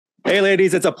Hey,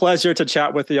 ladies, it's a pleasure to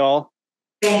chat with y'all.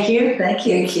 Thank you. Thank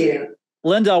you. Thank you.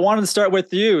 Linda, I wanted to start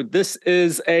with you. This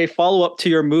is a follow-up to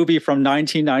your movie from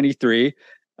 1993,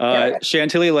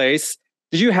 Chantilly Lace.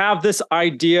 Did you have this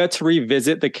idea to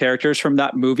revisit the characters from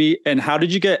that movie? And how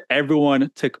did you get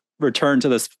everyone to return to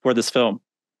this for this film?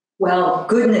 Well,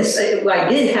 goodness, I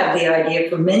did have the idea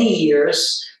for many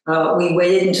years. We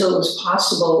waited until it was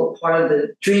possible. Part of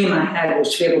the dream I had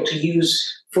was to be able to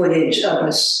use footage of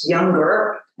us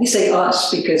younger. I say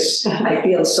us because I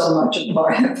feel so much a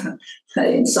part of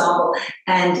the ensemble.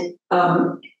 And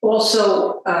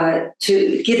also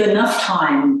to give enough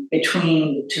time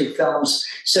between the two films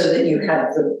so that you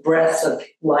have the breadth of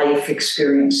life,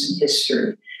 experience, and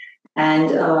history. And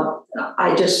we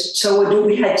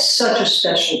had such a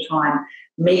special time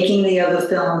making the other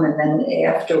film. And then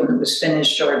after, when it was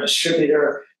finished, our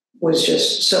distributor was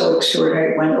just so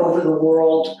extraordinary. It went over the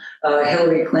world.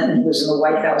 Hillary Clinton, who was in the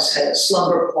White House, had a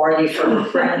slumber party for her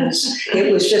friends.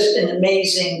 It was just an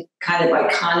amazing kind of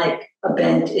iconic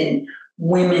event in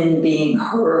women being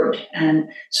heard. And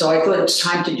so I thought it's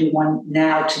time to do one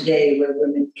now, today, where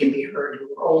women can be heard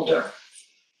who are older.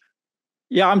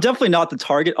 Yeah, I'm definitely not the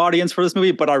target audience for this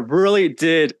movie, but I really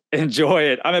did enjoy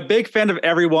it. I'm a big fan of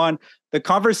everyone. The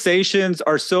conversations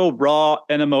are so raw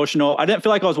and emotional. I didn't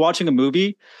feel like I was watching a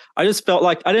movie. I didn't feel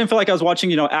like I was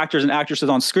watching, actors and actresses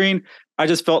on screen. I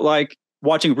just felt like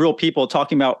watching real people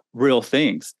talking about real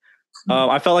things.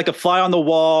 I felt like a fly on the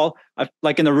wall,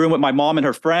 like in the room with my mom and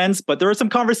her friends, but there were some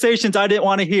conversations I didn't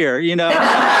want to hear, I'm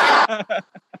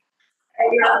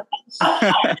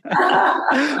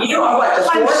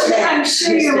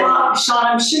sure your mom, Sean,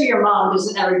 I'm sure your mom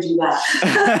doesn't ever do that.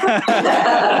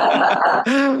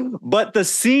 But the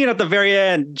scene at the very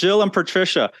end, Jill and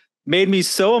Patricia, made me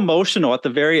so emotional at the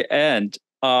very end.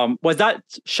 Was that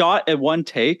shot at one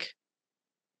take?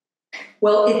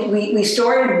 Well, we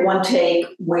started one take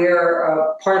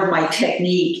where part of my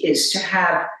technique is to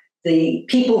have the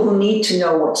people who need to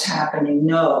know what's happening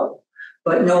know,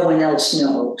 but no one else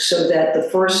knows, so that the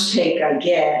first take I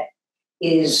get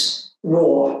is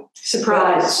raw.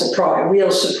 Surprise,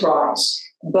 real surprise.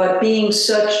 But being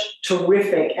such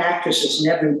terrific actresses,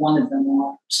 and every one of them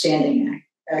are outstanding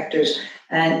actors,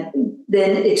 and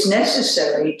then it's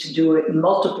necessary to do it in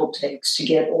multiple takes to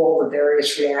get all the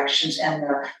various reactions and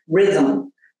the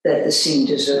rhythm that the scene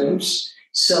deserves.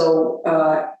 So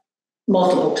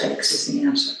multiple takes is the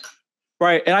answer.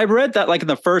 Right. And I read that like in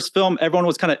the first film, everyone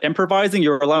was kind of improvising.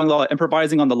 You were allowing a lot of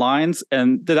improvising on the lines.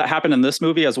 And did that happen in this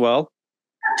movie as well?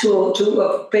 To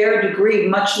a fair degree,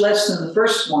 much less than the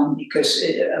first one because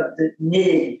of the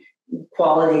knitted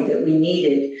quality that we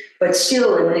needed, but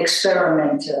still an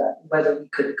experiment whether we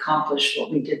could accomplish what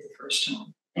we did the first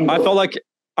time. I felt like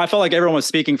everyone was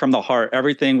speaking from the heart.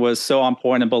 Everything was so on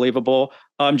point and believable.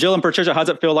 Jill and Patricia, how does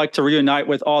it feel like to reunite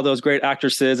with all those great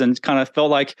actresses and kind of feel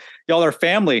like y'all are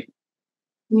family?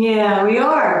 Yeah, we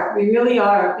are. We really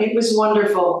are. It was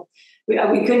wonderful.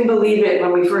 We couldn't believe it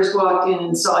when we first walked in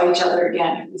and saw each other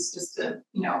again. It was just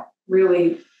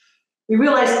really. We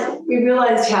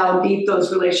realized how deep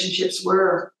those relationships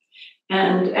were,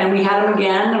 and we had them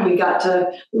again, and we got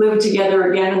to live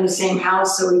together again in the same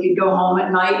house, so we could go home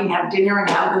at night and have dinner and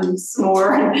have them some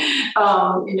more. And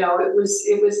it was.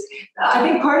 I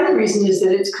think part of the reason is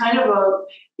that it's kind of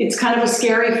a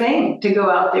scary thing to go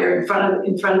out there in front of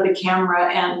the camera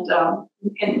and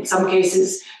in some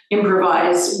cases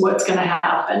improvise what's going to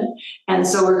happen. And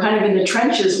so we're kind of in the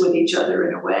trenches with each other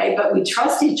in a way, but we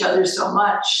trust each other so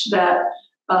much that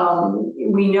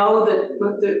we know that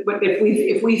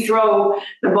if we throw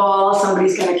the ball,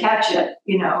 somebody's going to catch it,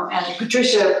 and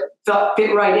Patricia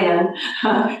fit right in.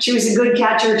 She was a good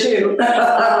catcher too.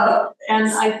 And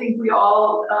I think we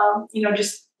all,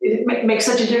 it makes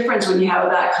such a difference when you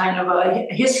have that kind of a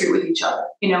history with each other,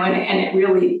 and it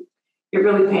really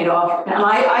paid off. And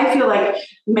I feel like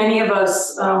many of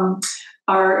us are,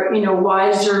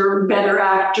 wiser, better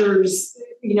actors,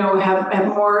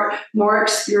 have more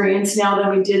experience now than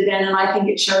we did then. And I think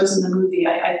it shows in the movie.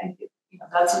 I think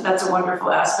that's a wonderful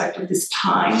aspect of this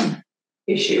time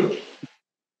issue.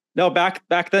 No, back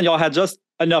then y'all had just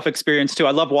enough experience too.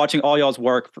 I love watching all y'all's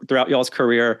work throughout y'all's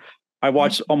career. I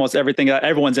watched almost everything that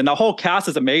everyone's in. The whole cast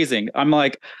is amazing. I'm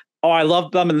like, oh, I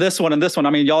love them in this one and this one. I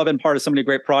mean, y'all have been part of so many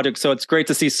great projects. So it's great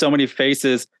to see so many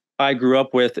faces I grew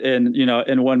up with in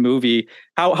one movie.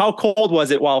 How cold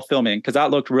was it while filming? Because that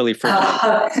looked really freaky.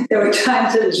 There were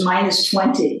times it was minus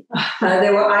 20.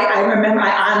 I remember,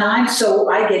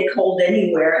 I get cold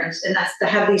anywhere, and I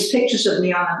have these pictures of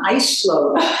me on an ice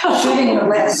float shooting the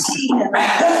wet scene, and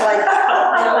like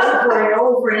over and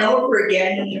over and over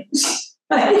again. And it was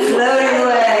floating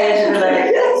away.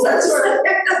 That's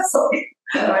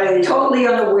totally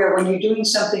unaware when you're doing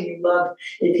something you love.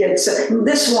 It gets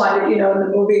this one, in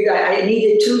the movie. I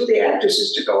needed 2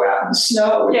 actresses to go out in the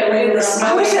snow. Yeah, we did the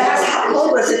Snow Angels. How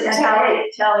cold was it?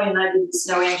 Tally and I did the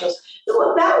Snow Angels.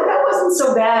 Well, that wasn't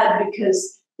so bad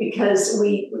because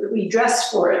we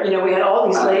dressed for it. We had all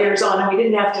these layers on, and we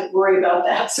didn't have to worry about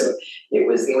that. So it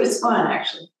was fun,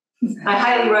 actually. I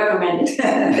highly recommend it.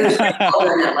 It was great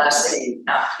color in that last scene.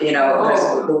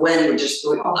 The wind would just.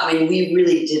 We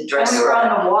really did dress. And we were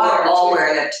on the water. We were all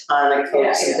wearing a ton of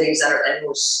coats and things and it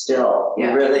was still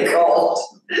really cold.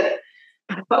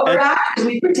 But we're actors.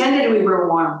 We pretended we were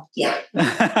warm. Yeah,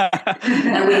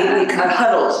 and we kind of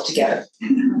huddled together.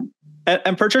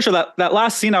 And Patricia, that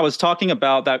last scene I was talking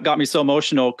about that got me so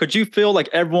emotional. Could you feel like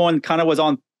everyone kind of was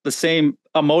on the same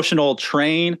emotional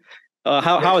train?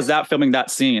 How is that filming that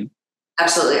scene?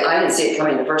 Absolutely. I didn't see it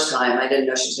coming the first time. I didn't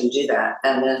know she was going to do that.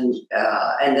 And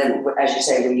then, as you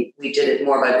say, we did it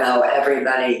more, but now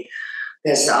everybody,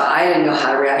 because I didn't know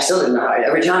how to react. I still didn't know how to,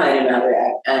 every time I didn't know how to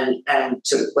react and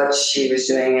to what she was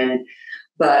doing.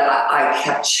 But I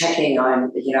kept checking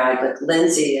on, like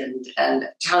Lindsay and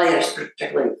Talia is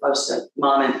particularly close to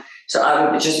Mom. And so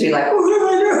I would just be like, what do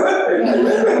I do? What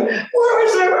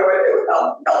do I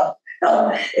do?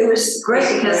 No. It was great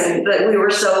because we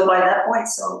were so, by that point,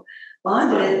 so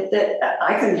bonded that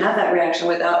I couldn't have that reaction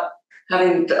without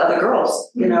having the other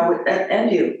girls,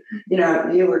 and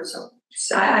you were so.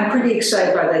 I'm pretty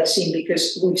excited by that scene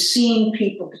because we've seen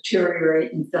people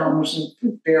deteriorate in films and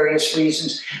for various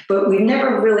reasons, but I've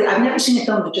never seen a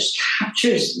film that just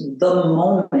captures the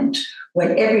moment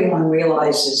when everyone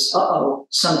realizes,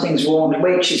 something's wrong.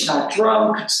 Wait, she's not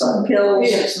drunk, it's not pills,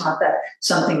 it's not that,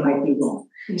 something might be wrong.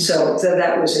 Mm-hmm. So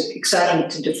that was exciting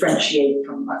to differentiate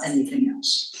from anything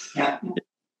else. Yeah.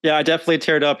 Yeah, I definitely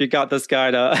teared up. You got this guy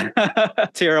to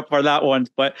tear up for that one,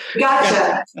 but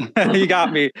gotcha. You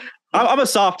got me. I'm a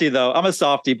softie though.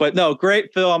 But no,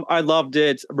 great film. I loved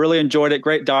it. Really enjoyed it.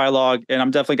 Great dialogue. And I'm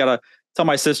definitely got to tell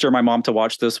my sister and my mom to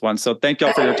watch this one. So thank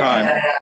y'all for your time.